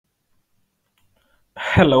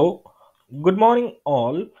Hello, good morning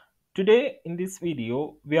all. Today in this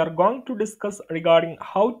video we are going to discuss regarding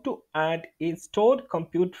how to add a stored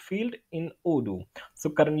compute field in Odoo. So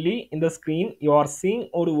currently in the screen you are seeing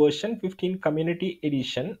Odoo version 15 community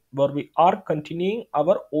edition where we are continuing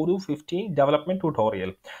our Odoo 15 development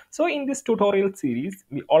tutorial. So in this tutorial series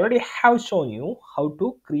we already have shown you how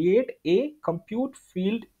to create a compute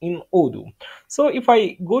field in Odoo. So if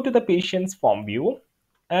I go to the patient's form view,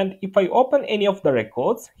 and if I open any of the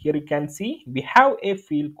records, here you can see we have a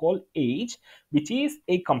field called age, which is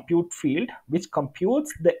a compute field which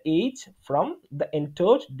computes the age from the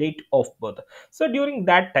entered date of birth. So during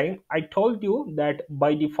that time, I told you that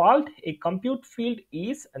by default, a compute field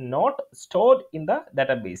is not stored in the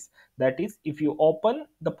database. That is, if you open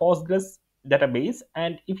the Postgres database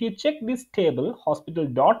and if you check this table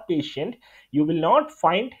hospital.patient, you will not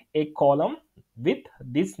find a column with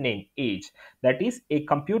this name age. That is, a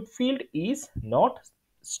compute field is not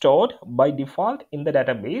stored by default in the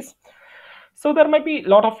database. So there might be a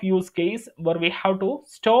lot of use case where we have to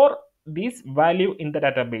store this value in the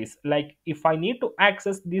database, like if I need to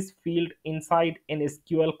access this field inside an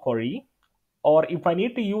SQL query, or if I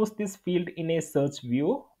need to use this field in a search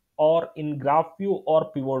view or in graph view or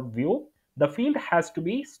pivot view, the field has to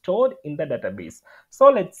be stored in the database. So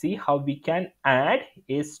let's see how we can add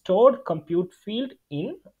a stored compute field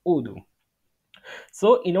in Odoo.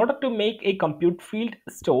 So in order to make a compute field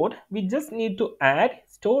stored, we just need to add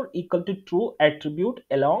store equal to true attribute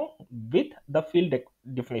along with the field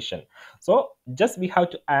definition. So just we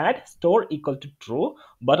have to add store equal to true,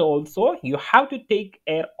 but also you have to take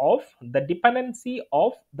care of the dependency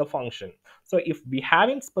of the function. So if we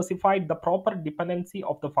haven't specified the proper dependency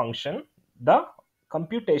of the function, the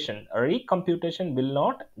computation recomputation will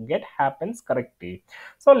not get happens correctly.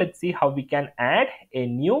 So let's see how we can add a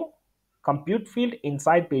new compute field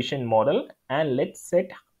inside patient model, and let's set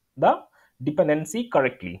the dependency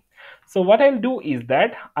correctly. So what I'll do is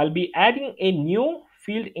that I'll be adding a new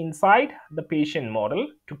field inside the patient model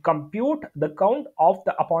to compute the count of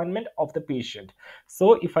the appointment of the patient.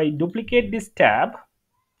 So if I duplicate this tab,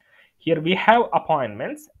 here we have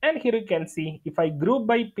appointments, and here you can see if I group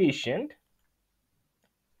by patient,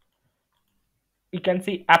 you can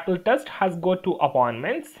see Apple Test has got 2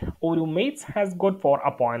 appointments, Odoo Mates has got 4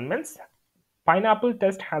 appointments, Pineapple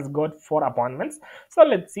Test has got 4 appointments. So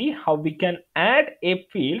let's see how we can add a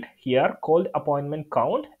field here called appointment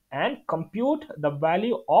count and compute the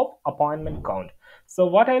value of appointment count. So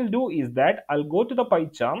what I'll do is that I'll go to the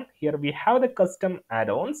PyCharm. Here we have the custom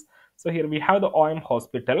add-ons. So here we have the OM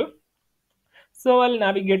hospital. So I'll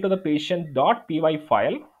navigate to the patient.py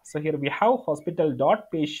file. So here we have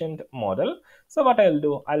hospital.patient model. So what I'll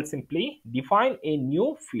do, I'll simply define a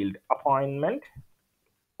new field, appointment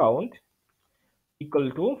count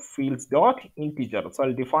equal to fields dot integer. So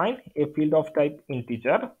I'll define a field of type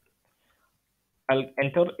integer. I'll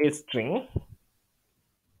enter a string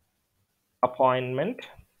appointment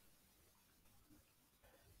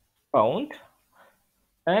count,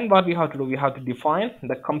 and what we have to do, we have to define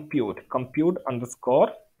the compute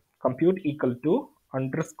underscore compute equal to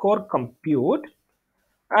underscore compute,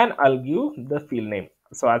 and I'll give the field name.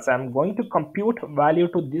 So as I'm going to compute value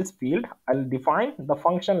to this field, I'll define the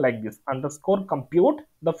function like this, underscore compute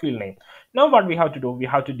the field name. Now what we have to do, we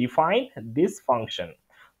have to define this function.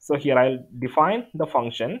 So here I'll define the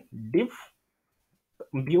function diff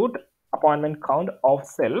compute appointment count of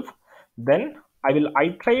self. Then I will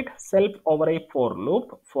iterate self over a for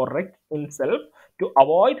loop for rect in self to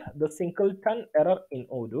avoid the singleton error in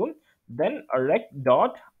Odoo. Then rect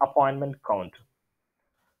dot appointment count.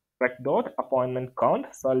 Rect dot appointment count.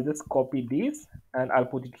 So I'll just copy these and I'll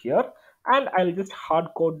put it here, and I'll just hard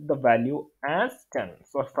code the value as 10.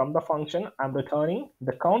 So from the function I'm returning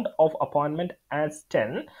the count of appointment as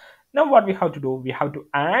 10. Now what we have to do, we have to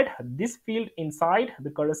add this field inside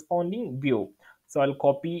the corresponding view. So I'll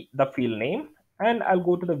copy the field name and I'll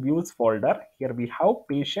go to the views folder. Here we have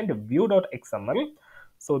patient view.xml.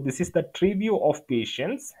 So this is the tree view of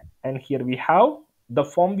patients, and here we have the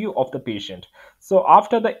form view of the patient. So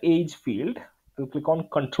after the age field, I'll click on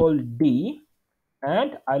Control D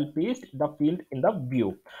and I'll paste the field in the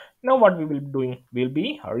view. Now what we will be doing, we'll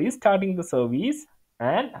be restarting the service,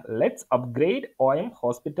 and let's upgrade OM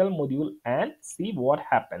hospital module and see what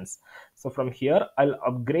happens. So from here I'll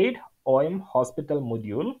upgrade OM hospital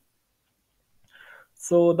module.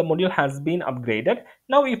 So the module has been upgraded.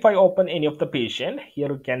 Now if I open any of the patient,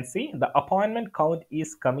 here you can see the appointment count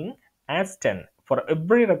is coming as 10. For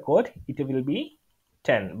every record it will be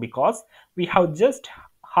 10 because we have just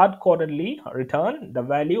hard codedly returned the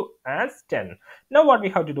value as 10. Now what we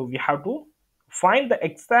have to do, we have to find the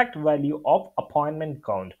exact value of appointment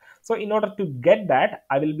count. So in order to get that,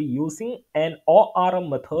 I will be using an ORM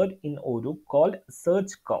method in Odoo called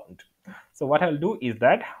search count. So what I'll do is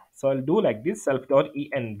that, so I'll do like this: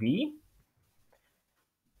 self.env.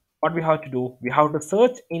 What we have to do, we have to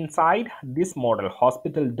search inside this model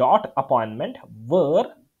hospital dot appointment where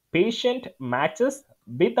patient matches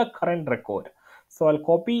with the current record. So I'll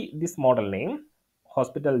copy this model name,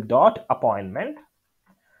 hospital dot appointment.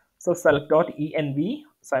 So self.env,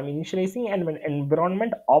 so I'm initializing an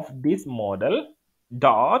environment of this model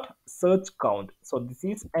dot search count. So this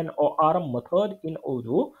is an ORM method in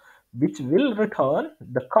Odoo which will return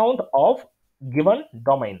the count of given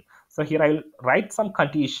domain. So here I'll write some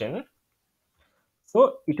condition.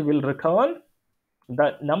 So it will return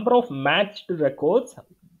the number of matched records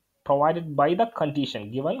provided by the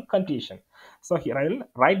condition, given condition. So here I will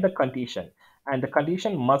write the condition, and the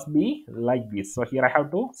condition must be like this. So here I have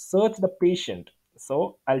to search the patient.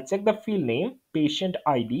 So I'll check the field name patient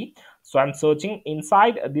ID. So I'm searching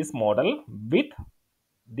inside this model with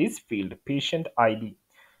this field patient ID.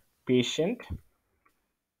 Patient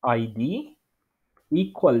ID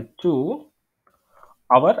equal to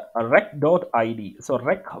our rec.id. So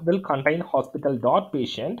rec will contain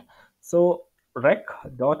hospital.patient. So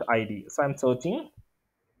rec.id. So I'm searching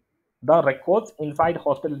the records inside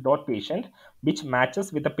hospital.patient which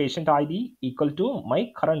matches with the patient ID equal to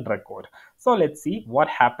my current record. So let's see what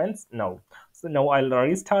happens now. So now I'll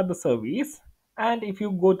restart the service, and if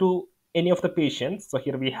you go to any of the patients, so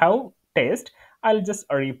here we have test, I'll just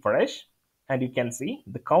refresh and you can see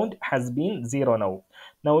the count has been 0 now.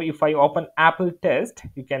 Now if I open Apple test,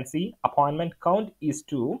 you can see appointment count is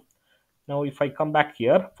 2. Now if I come back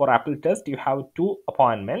here for Apple test, you have 2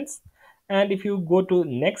 appointments. And if you go to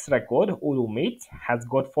next record, Ulu Mates has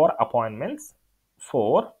got 4 appointments.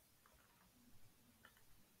 4.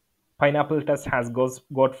 Pineapple test has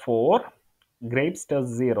got 4. Grapes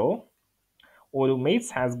test 0. Ulu Mates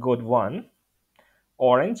has got 1.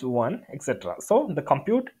 Orange 1, etc. So the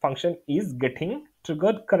compute function is getting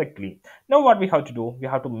triggered correctly. Now what we have to do, we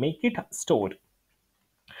have to make it stored.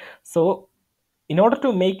 So in order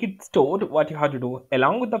to make it stored, what you have to do,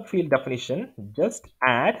 along with the field definition, just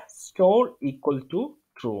add store equal to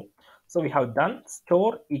true. So we have done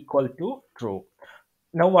store equal to true.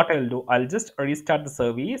 Now what I'll do, I'll just restart the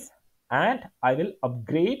service and I will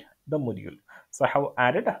upgrade the module. So I have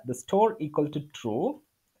added the store equal to true,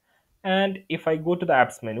 and if I go to the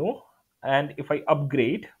apps menu and if I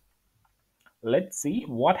upgrade, let's see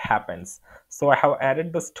what happens. So I have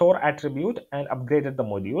added the store attribute and upgraded the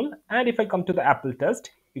module, and if I come to the Apple test,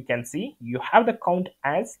 you can see you have the count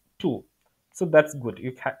as 2. So that's good.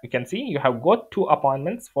 You can see you have got 2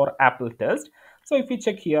 appointments for Apple test. So if you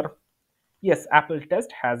check here, yes, Apple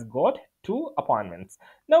test has got 2 appointments.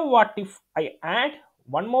 Now what if I add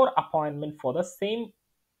one more appointment for the same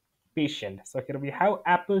patient? So here we have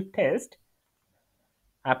Apple test.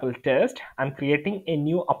 I'm creating a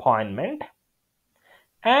new appointment,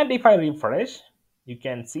 and if I refresh, you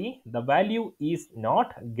can see the value is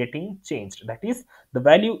not getting changed. That is, the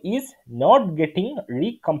value is not getting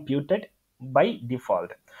recomputed by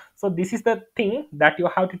default. So this is the thing that you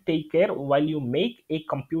have to take care while you make a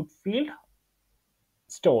compute field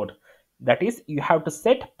stored. That is, you have to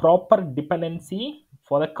set proper dependency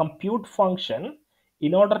for the compute function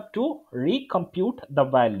in order to recompute the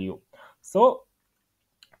value. So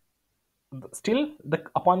still the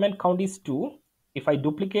appointment count is 2. If I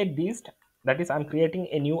duplicate this, that is, I'm creating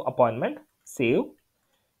a new appointment, save,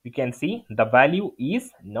 you can see the value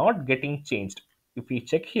is not getting changed. If we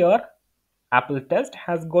check here, Apple test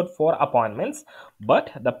has got 4 appointments,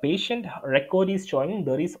 but the patient record is showing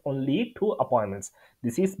there is only 2 appointments.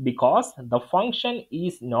 This is because the function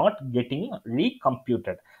is not getting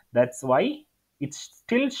recomputed. That's why it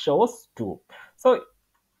still shows 2. So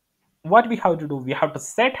what we have to do, we have to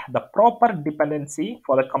set the proper dependency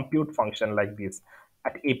for the compute function like this.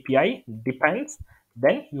 At API depends,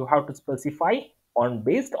 then you have to specify on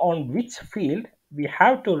based on which field we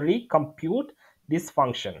have to recompute this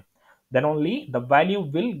function, then only the value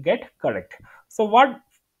will get correct. So what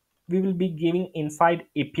we will be giving inside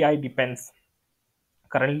API depends,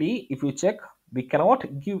 currently if you check, we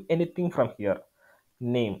cannot give anything from here.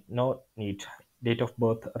 Name, no need. Date of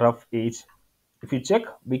birth, rough age, if you check,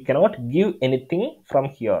 we cannot give anything from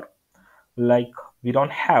here. Like, we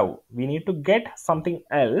don't have, we need to get something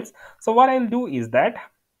else. So what I'll do is that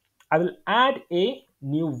I will add a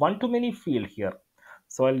new one to many field here.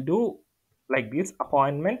 So I'll do like this: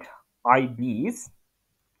 appointment IDs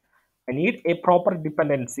I need a proper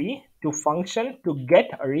dependency to function to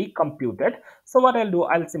get recomputed. So what I'll do,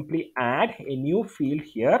 I'll simply add a new field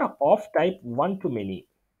here of type one to many,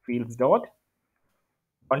 fields dot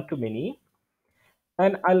one to many,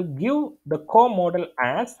 and I'll give the core model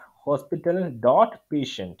as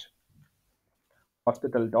hospital.patient,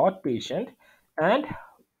 and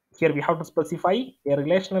here we have to specify a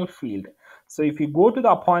relational field. So if you go to the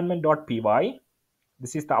appointment.py,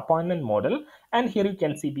 this is the appointment model, and here you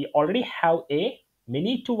can see we already have a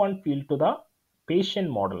many to one field to the patient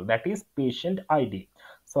model, that is patient ID.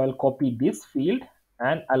 So I'll copy this field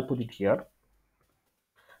and I'll put it here,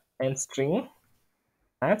 and string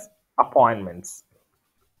as appointments.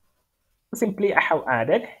 Simply I have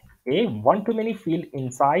added a one to many field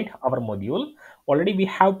inside our module. Already we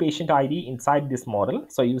have patient ID inside this model,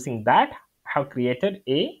 so using that I have created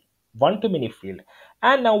a one to many field.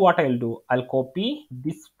 And now what I'll do, I'll copy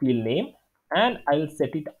this field name and I'll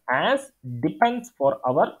set it as depends for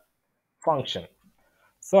our function.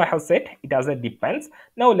 So I have set it as a depends.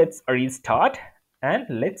 Now let's restart and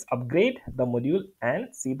let's upgrade the module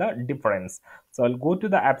and see the difference. So I'll go to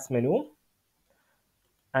the apps menu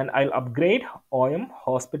and I'll upgrade OM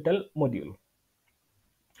hospital module.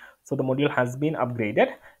 So the module has been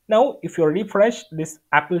upgraded. Now if you refresh this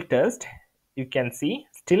Apple test, you can see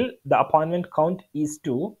still the appointment count is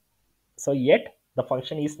 2. So yet the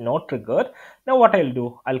function is not triggered. Now what I'll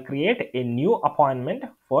do, I'll create a new appointment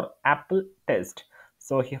for Apple test.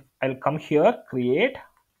 So here, I'll come here, create,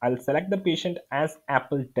 I'll select the patient as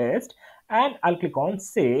Apple test and I'll click on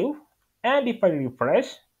save. And if I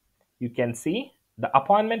refresh, you can see the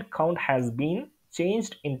appointment count has been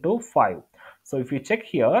changed into 5. So if you check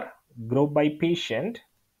here, group by patient,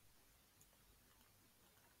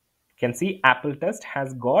 you can see Apple test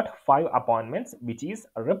has got 5 appointments, which is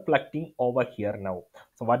reflecting over here now.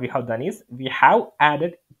 So what we have done is we have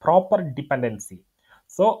added proper dependency.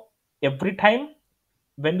 So every time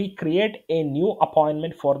when we create a new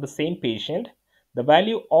appointment for the same patient, the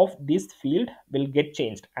value of this field will get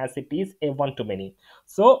changed as it is a one to many.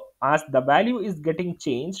 So as the value is getting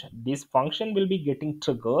changed, this function will be getting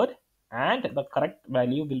triggered and the correct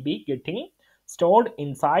value will be getting stored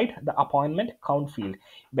inside the appointment count field.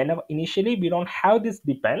 Whenever initially we don't have this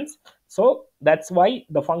depends, so that's why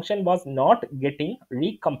the function was not getting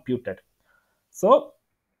recomputed. So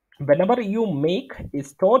whenever you make a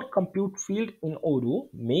stored compute field in Odoo,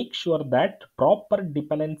 make sure that proper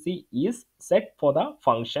dependency is set for the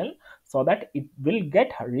function so that it will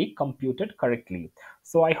get recomputed correctly.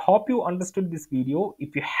 So I hope you understood this video.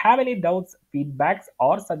 If you have any doubts, feedbacks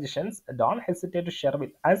or suggestions, don't hesitate to share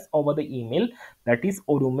with us over the email, that is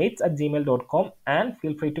odoomates@gmail.com, and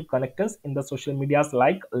feel free to connect us in the social medias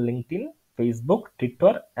like LinkedIn, Facebook,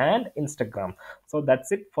 Twitter and Instagram. So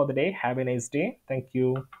that's it for the day. Have a nice day. Thank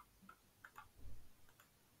you.